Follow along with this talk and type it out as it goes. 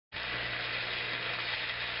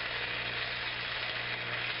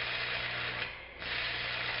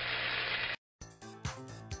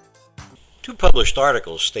Two published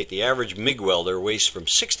articles state the average MIG welder wastes from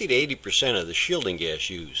 60 to 80% of the shielding gas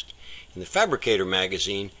used. In the Fabricator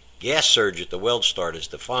magazine, gas surge at the weld start is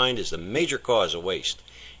defined as the major cause of waste.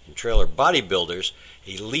 In Trailer Bodybuilders,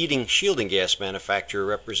 a leading shielding gas manufacturer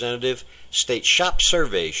representative states shop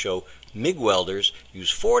surveys show MIG welders use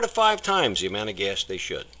 4 to 5 times the amount of gas they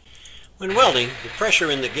should. When welding, the pressure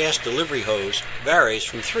in the gas delivery hose varies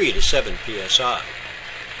from 3 to 7 psi.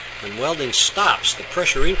 When welding stops, the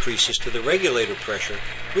pressure increases to the regulator pressure,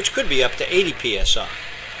 which could be up to 80 psi.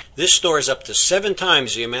 This stores up to 7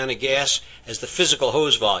 times the amount of gas as the physical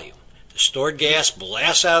hose volume. The stored gas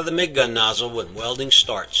blasts out of the MIG gun nozzle when welding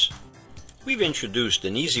starts. We've introduced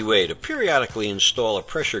an easy way to periodically install a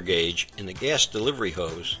pressure gauge in the gas delivery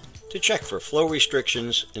hose to check for flow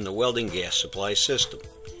restrictions in the welding gas supply system.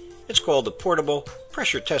 It's called the Portable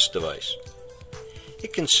Pressure Test Device.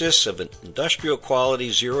 It consists of an industrial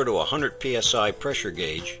quality 0 to 100 psi pressure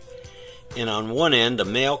gauge, and on one end a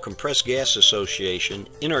male compressed gas association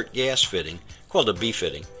inert gas fitting called a B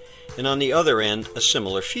fitting, and on the other end a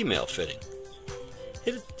similar female fitting.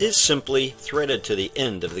 It is simply threaded to the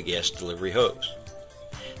end of the gas delivery hose.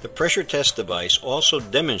 The pressure test device also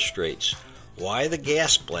demonstrates why the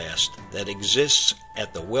gas blast that exists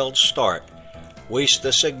at the weld start wastes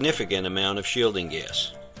a significant amount of shielding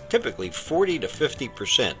gas, typically 40 to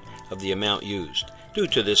 50% of the amount used, due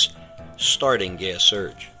to this starting gas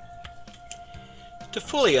surge. To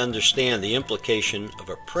fully understand the implication of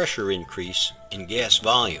a pressure increase in gas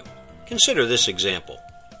volume, consider this example.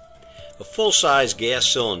 A full-size gas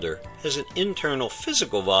cylinder has an internal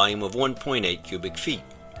physical volume of 1.8 cubic feet.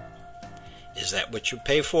 Is that what you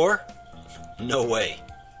pay for? No way.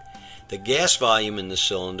 The gas volume in the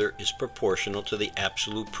cylinder is proportional to the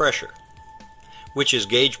absolute pressure, which is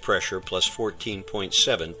gauge pressure plus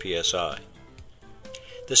 14.7 psi.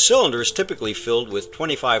 The cylinder is typically filled with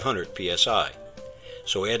 2500 psi,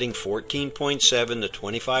 so adding 14.7 to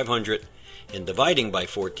 2500 and dividing by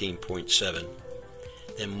 14.7,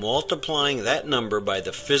 then multiplying that number by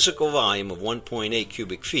the physical volume of 1.8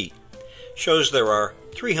 cubic feet shows there are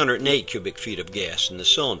 308 cubic feet of gas in the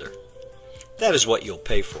cylinder. That is what you'll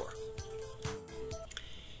pay for.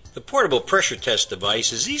 The portable pressure test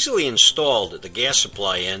device is easily installed at the gas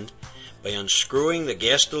supply end by unscrewing the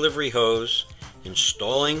gas delivery hose,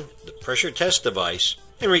 installing the pressure test device,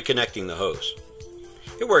 and reconnecting the hose.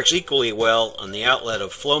 It works equally well on the outlet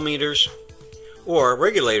of flow meters or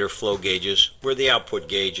regulator flow gauges where the output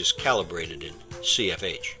gauge is calibrated in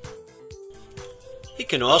CFH. It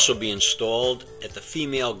can also be installed at the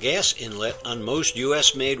female gas inlet on most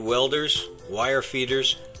US-made welders, wire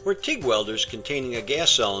feeders, or TIG welders containing a gas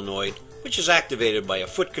solenoid which is activated by a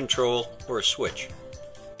foot control or a switch.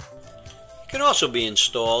 It can also be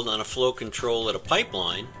installed on a flow control at a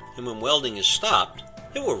pipeline, and when welding is stopped,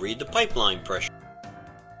 it will read the pipeline pressure.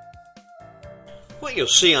 What you'll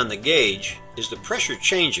see on the gauge is the pressure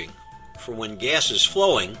changing from when gas is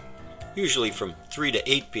flowing, usually from 3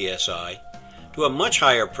 to 8 psi, to a much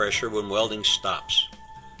higher pressure when welding stops.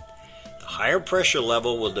 The higher pressure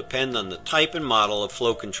level will depend on the type and model of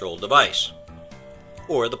flow control device,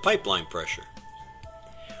 or the pipeline pressure.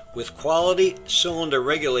 With quality cylinder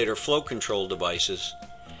regulator flow control devices,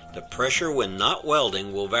 the pressure when not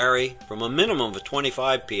welding will vary from a minimum of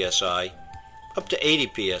 25 psi up to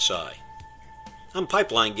 80 psi. On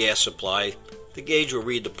pipeline gas supply, the gauge will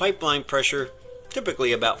read the pipeline pressure,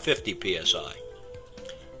 typically about 50 psi.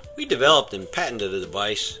 We developed and patented a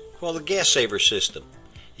device called the Gas Saver System.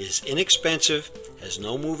 It is inexpensive, has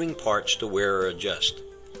no moving parts to wear or adjust.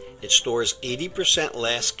 It stores 80%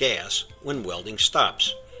 less gas when welding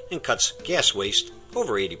stops and cuts gas waste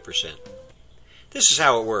over 80%. This is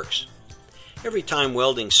how it works. Every time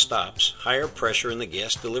welding stops, higher pressure in the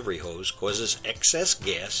gas delivery hose causes excess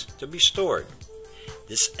gas to be stored.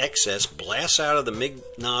 This excess blasts out of the MIG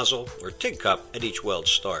nozzle or TIG cup at each weld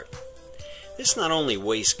start. This not only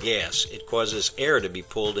wastes gas, it causes air to be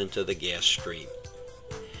pulled into the gas stream.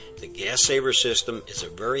 The Gas Saver System is a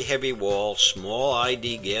very heavy wall, small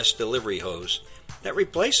ID gas delivery hose that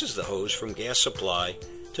replaces the hose from gas supply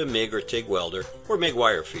to MIG or TIG welder or MIG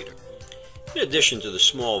wire feeder. In addition to the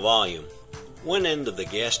small volume, one end of the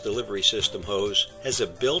gas delivery system hose has a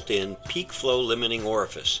built-in peak flow limiting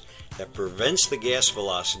orifice that prevents the gas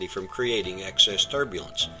velocity from creating excess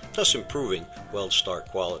turbulence, thus improving weld start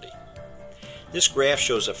quality. This graph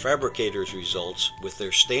shows a fabricator's results with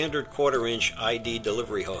their standard 1/4 inch ID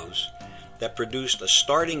delivery hose that produced a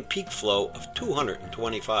starting peak flow of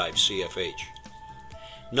 225 CFH.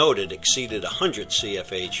 Note it exceeded 100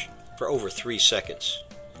 CFH for over 3 seconds.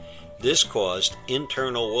 This caused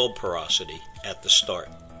internal weld porosity at the start.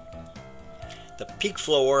 The peak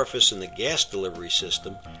flow orifice in the gas delivery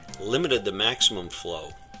system limited the maximum flow,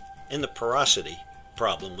 and the porosity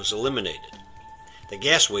problem was eliminated. The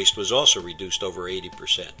gas waste was also reduced over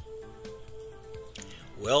 80%.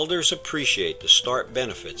 Welders appreciate the start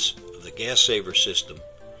benefits of the gas saver system,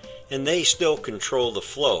 and they still control the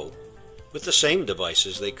flow with the same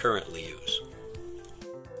devices they currently use.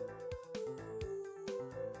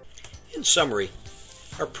 In summary,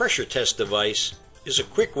 our pressure test device is a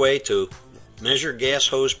quick way to measure gas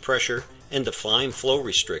hose pressure and define flow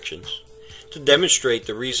restrictions, to demonstrate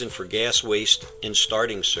the reason for gas waste and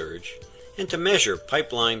starting surge, and to measure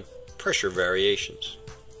pipeline pressure variations.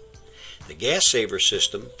 The gas saver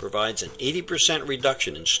system provides an 80%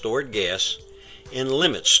 reduction in stored gas and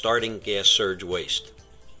limits starting gas surge waste.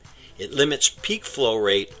 It limits peak flow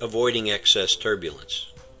rate, avoiding excess turbulence.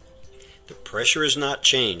 The pressure is not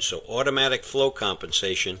changed, so automatic flow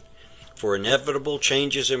compensation for inevitable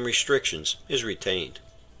changes and restrictions is retained.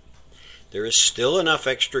 There is still enough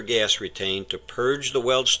extra gas retained to purge the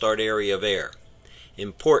weld start area of air,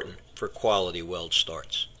 important for quality weld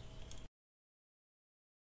starts.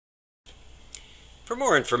 For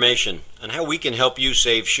more information on how we can help you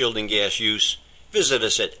save shielding gas use, visit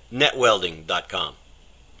us at netwelding.com.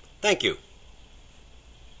 Thank you.